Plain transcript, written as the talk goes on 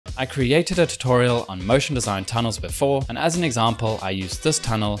I created a tutorial on motion design tunnels before, and as an example I used this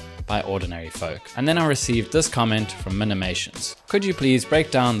tunnel by Ordinary Folk. And then I received this comment from Minimations. Could you please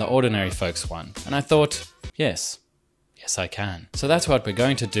break down the Ordinary Folks one? And I thought, yes I can. So that's what we're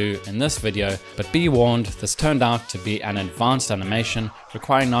going to do in this video, but be warned, this turned out to be an advanced animation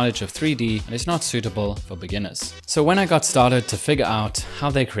requiring knowledge of 3D and is not suitable for beginners. So when I got started to figure out how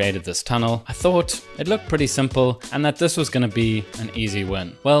they created this tunnel, I thought it looked pretty simple and that this was going to be an easy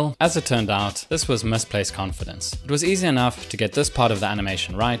win. Well, as it turned out, this was misplaced confidence. It was easy enough to get this part of the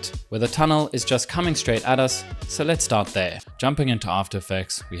animation right, where the tunnel is just coming straight at us, so let's start there. Jumping into After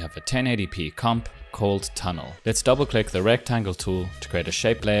Effects, we have a 1080p comp called Tunnel. Let's double click the rectangle tool to create a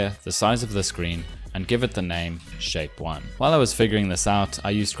shape layer the size of the screen and give it the name Shape 1. While I was figuring this out,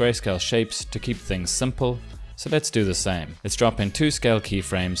 I used grayscale shapes to keep things simple, so let's do the same. Let's drop in 2 scale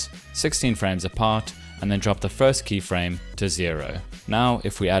keyframes, 16 frames apart, and then drop the first keyframe to 0. Now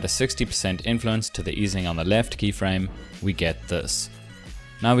if we add a 60% influence to the easing on the left keyframe, we get this.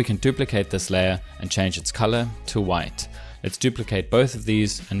 Now we can duplicate this layer and change its color to white. Let's duplicate both of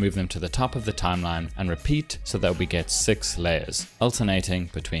these and move them to the top of the timeline and repeat so that we get 6 layers,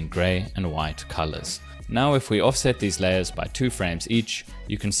 alternating between gray and white colors. Now if we offset these layers by 2 frames each,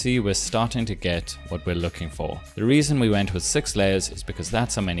 you can see we're starting to get what we're looking for. The reason we went with 6 layers is because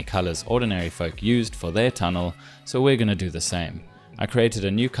that's how many colors Ordinary Folk used for their tunnel, so we're going to do the same. I created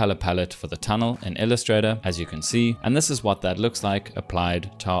a new color palette for the tunnel in Illustrator, as you can see, and this is what that looks like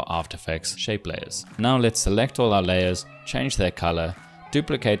applied to our After Effects shape layers. Now let's select all our layers, change their color,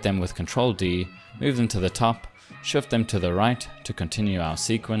 duplicate them with Ctrl D, move them to the top, shift them to the right to continue our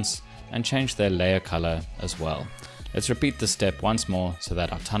sequence, and change their layer color as well. Let's repeat this step once more so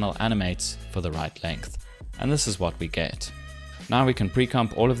that our tunnel animates for the right length. And this is what we get. Now we can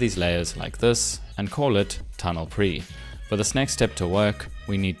pre-comp all of these layers like this and call it Tunnel Pre. For this next step to work,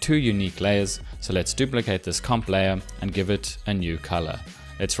 we need 2 unique layers, so let's duplicate this comp layer and give it a new color.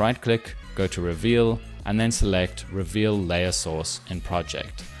 Let's right click, go to Reveal, and then select Reveal Layer Source in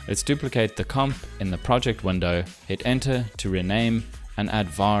Project. Let's duplicate the comp in the project window, hit enter to rename, and add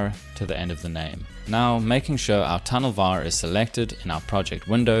var to the end of the name. Now, making sure our tunnel var is selected in our project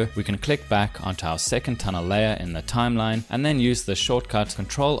window, we can click back onto our second tunnel layer in the timeline and then use the shortcut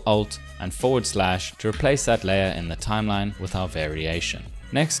Ctrl Alt and / to replace that layer in the timeline with our variation.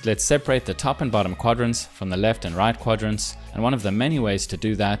 Next, let's separate the top and bottom quadrants from the left and right quadrants, and one of the many ways to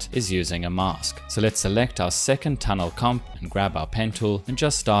do that is using a mask. So let's select our second tunnel comp and grab our pen tool and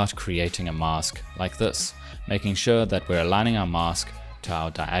just start creating a mask like this, making sure that we're aligning our mask to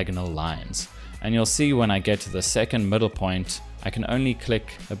our diagonal lines. And you'll see when I get to the second middle point, I can only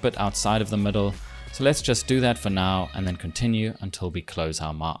click a bit outside of the middle. So let's just do that for now and then continue until we close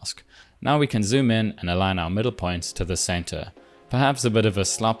our mask. Now we can zoom in and align our middle points to the center. Perhaps a bit of a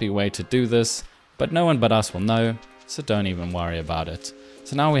sloppy way to do this, but no one but us will know, so don't even worry about it.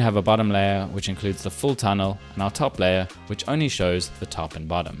 So now we have a bottom layer which includes the full tunnel and our top layer which only shows the top and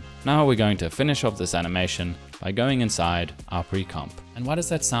bottom. Now we're going to finish off this animation by going inside our pre-comp. And why does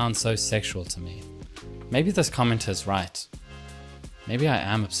that sound so sexual to me? Maybe this commenter is right. Maybe I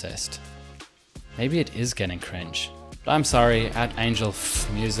am obsessed. Maybe it is getting cringe. But I'm sorry, at Angel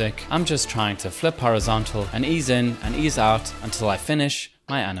Music, I'm just trying to flip horizontal and ease in and ease out until I finish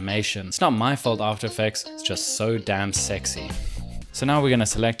my animation. It's not my fault After Effects, it's just so damn sexy. So now we're going to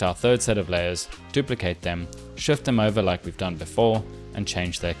select our third set of layers, duplicate them, shift them over like we've done before, and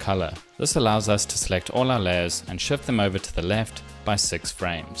change their color. This allows us to select all our layers and shift them over to the left by 6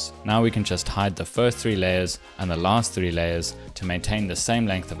 frames. Now we can just hide the first 3 layers and the last 3 layers to maintain the same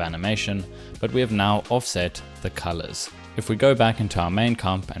length of animation, but we have now offset the colors. If we go back into our main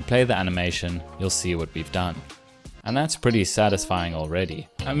comp and play the animation, you'll see what we've done. And that's pretty satisfying already.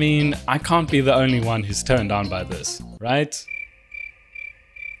 I mean, I can't be the only one who's turned on by this, right?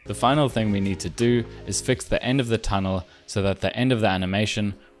 The final thing we need to do is fix the end of the tunnel so that the end of the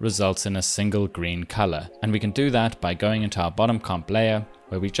animation results in a single green color. And we can do that by going into our bottom comp layer,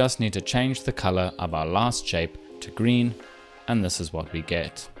 where we just need to change the color of our last shape to green, and this is what we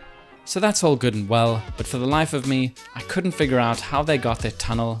get. So that's all good and well, but for the life of me, I couldn't figure out how they got their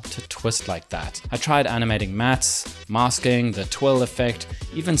tunnel to twist like that. I tried animating mats, masking, the twirl effect,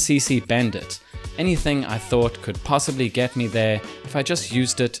 even CC bend it. Anything I thought could possibly get me there if I just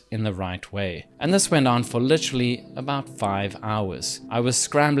used it in the right way. And this went on for literally about 5 hours. I was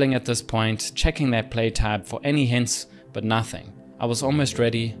scrambling at this point, checking their play tab for any hints, but nothing. I was almost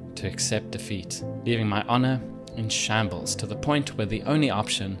ready to accept defeat, leaving my honor in shambles to the point where the only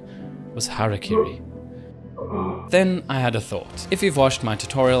option was harakiri. Then I had a thought. If you've watched my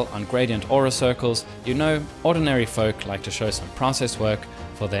tutorial on gradient aura circles, you know Ordinary Folk like to show some process work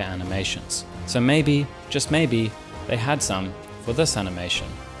for their animations. So maybe, just maybe, they had some for this animation.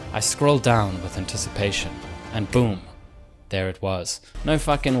 I scrolled down with anticipation, and boom, there it was. No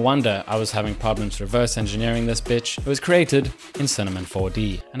fucking wonder I was having problems reverse engineering this bitch. It was created in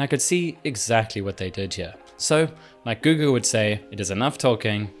Cinema4D, and I could see exactly what they did here. So, like Google would say, it is enough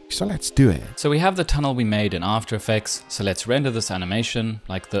talking, so let's do it. So we have the tunnel we made in After Effects, so let's render this animation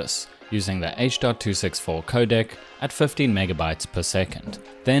like this, using the H.264 codec at 15 megabytes per second.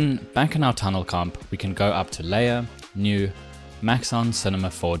 Then, back in our tunnel comp, we can go up to Layer, New, Max on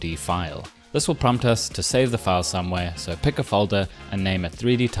Cinema4D file. This will prompt us to save the file somewhere, so pick a folder and name it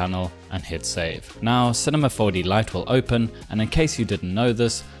 3D Tunnel and hit save. Now Cinema4D Lite will open, and in case you didn't know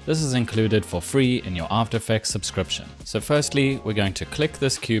this is included for free in your After Effects subscription. So firstly, we're going to click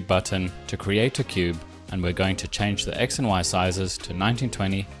this cube button to create a cube, and we're going to change the X and Y sizes to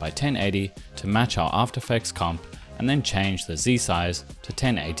 1920 by 1080 to match our After Effects comp, and then change the Z size to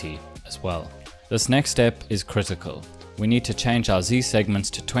 1080 as well. This next step is critical. We need to change our Z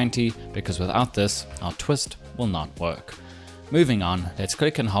segments to 20 because without this, our twist will not work. Moving on, let's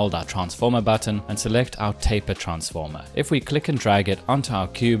click and hold our transformer button and select our taper transformer. If we click and drag it onto our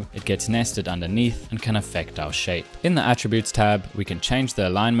cube, it gets nested underneath and can affect our shape. In the attributes tab, we can change the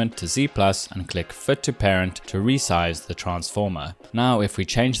alignment to Z+ and click fit to parent to resize the transformer. Now if we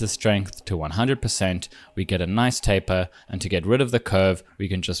change the strength to 100%, we get a nice taper, and to get rid of the curve, we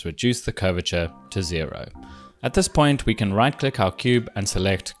can just reduce the curvature to 0. At this point, we can right-click our cube and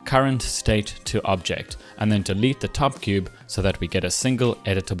select Current State to Object, and then delete the top cube so that we get a single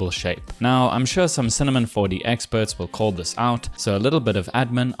editable shape. Now, I'm sure some Cinema4D experts will call this out, so a little bit of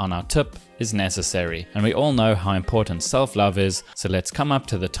admin on our tip is necessary. And we all know how important self-love is, so let's come up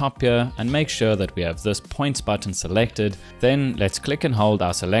to the top here and make sure that we have this points button selected. Then let's click and hold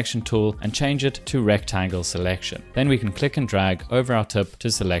our selection tool and change it to rectangle selection. Then we can click and drag over our tip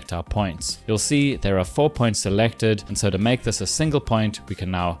to select our points. You'll see there are 4 points selected, and so to make this a single point, we can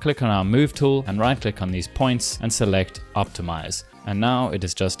now click on our move tool and right click on these points and select optimize. And now it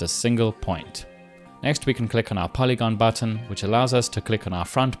is just a single point. Next we can click on our polygon button, which allows us to click on our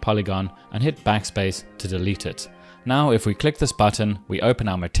front polygon and hit backspace to delete it. Now if we click this button, we open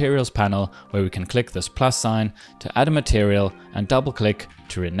our materials panel where we can click this plus sign to add a material and double click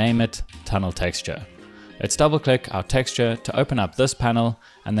to rename it tunnel texture. Let's double click our texture to open up this panel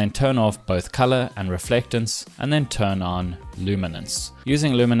and then turn off both color and reflectance, and then turn on luminance.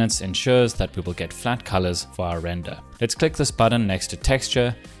 Using luminance ensures that we will get flat colors for our render. Let's click this button next to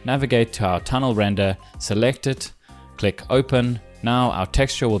texture, navigate to our tunnel render, select it, click open. Now our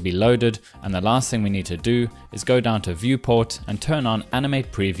texture will be loaded, and the last thing we need to do is go down to viewport and turn on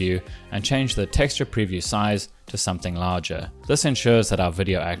animate preview and change the texture preview size to something larger. This ensures that our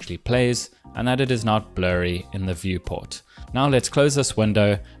video actually plays and that it is not blurry in the viewport. Now let's close this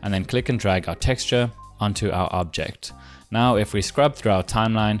window and then click and drag our texture onto our object. Now if we scrub through our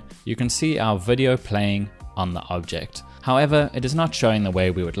timeline, you can see our video playing on the object. However, it is not showing the way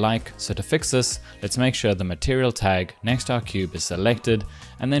we would like, so to fix this, let's make sure the material tag next to our cube is selected,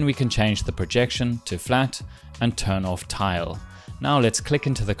 and then we can change the projection to flat and turn off tile. Now let's click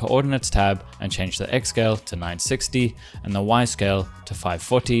into the coordinates tab and change the X scale to 960 and the Y scale to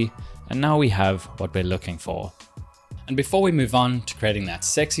 540, and now we have what we're looking for. And before we move on to creating that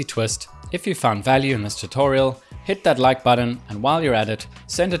sexy twist, if you found value in this tutorial, hit that like button, and while you're at it,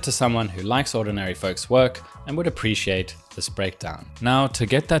 send it to someone who likes Ordinary Folks' work and would appreciate this breakdown. Now to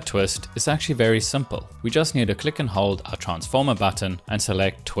get that twist is actually very simple. We just need to click and hold our transformer button and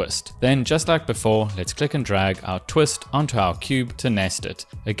select twist. Then just like before, let's click and drag our twist onto our cube to nest it.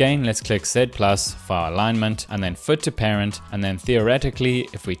 Again, let's click Z+ for our alignment and then fit to parent, and then theoretically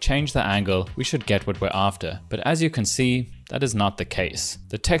if we change the angle we should get what we're after. But as you can see, that is not the case.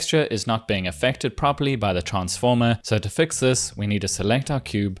 The texture is not being affected properly by the transformer, so to fix this we need to select our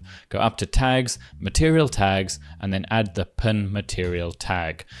cube, go up to tags, material tags, and then add the pin material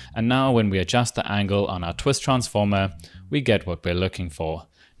tag. And now when we adjust the angle on our twist transformer, we get what we're looking for.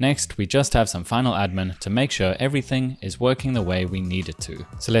 Next, we just have some final admin to make sure everything is working the way we need it to.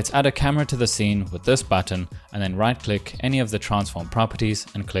 So let's add a camera to the scene with this button and then right click any of the transform properties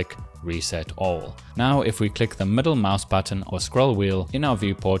and click reset all. Now if we click the middle mouse button or scroll wheel in our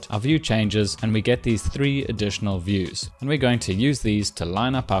viewport, our view changes and we get these 3 additional views. And we're going to use these to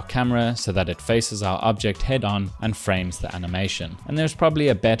line up our camera so that it faces our object head on and frames the animation. And there's probably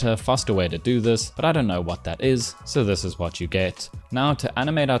a better, faster way to do this, but I don't know what that is, so this is what you get. Now to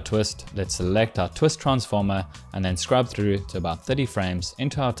animate our twist, let's select our twist transformer and then scrub through to about 30 frames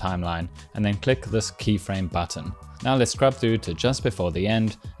into our timeline and then click this keyframe button. Now let's scrub through to just before the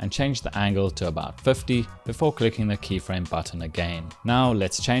end and change the angle to about 50 before clicking the keyframe button again. Now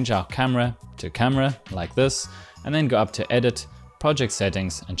let's change our camera to camera like this, and then go up to Edit, Project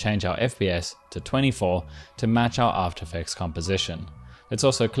Settings, and change our FPS to 24 to match our After Effects composition. Let's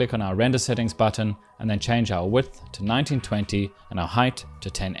also click on our Render Settings button and then change our width to 1920 and our height to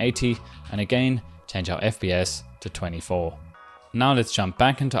 1080, and again change our FPS to 24. Now let's jump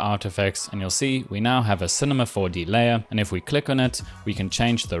back into After Effects, and you'll see we now have a Cinema4D layer, and if we click on it, we can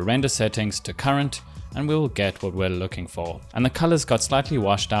change the render settings to current and we will get what we're looking for. And the colors got slightly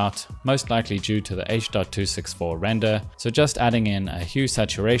washed out, most likely due to the H.264 render, so just adding in a hue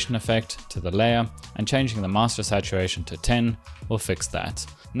saturation effect to the layer and changing the master saturation to 10 will fix that.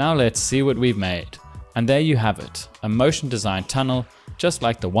 Now let's see what we've made. And there you have it, a motion design tunnel just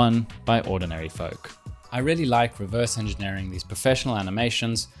like the one by ordinary folk. I really like reverse engineering these professional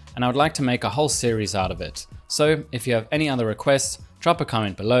animations, and I would like to make a whole series out of it. So if you have any other requests, drop a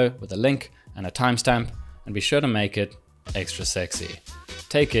comment below with a link and a timestamp, and be sure to make it extra sexy.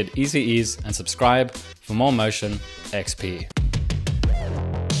 Take it easy, and subscribe for more MotionXP.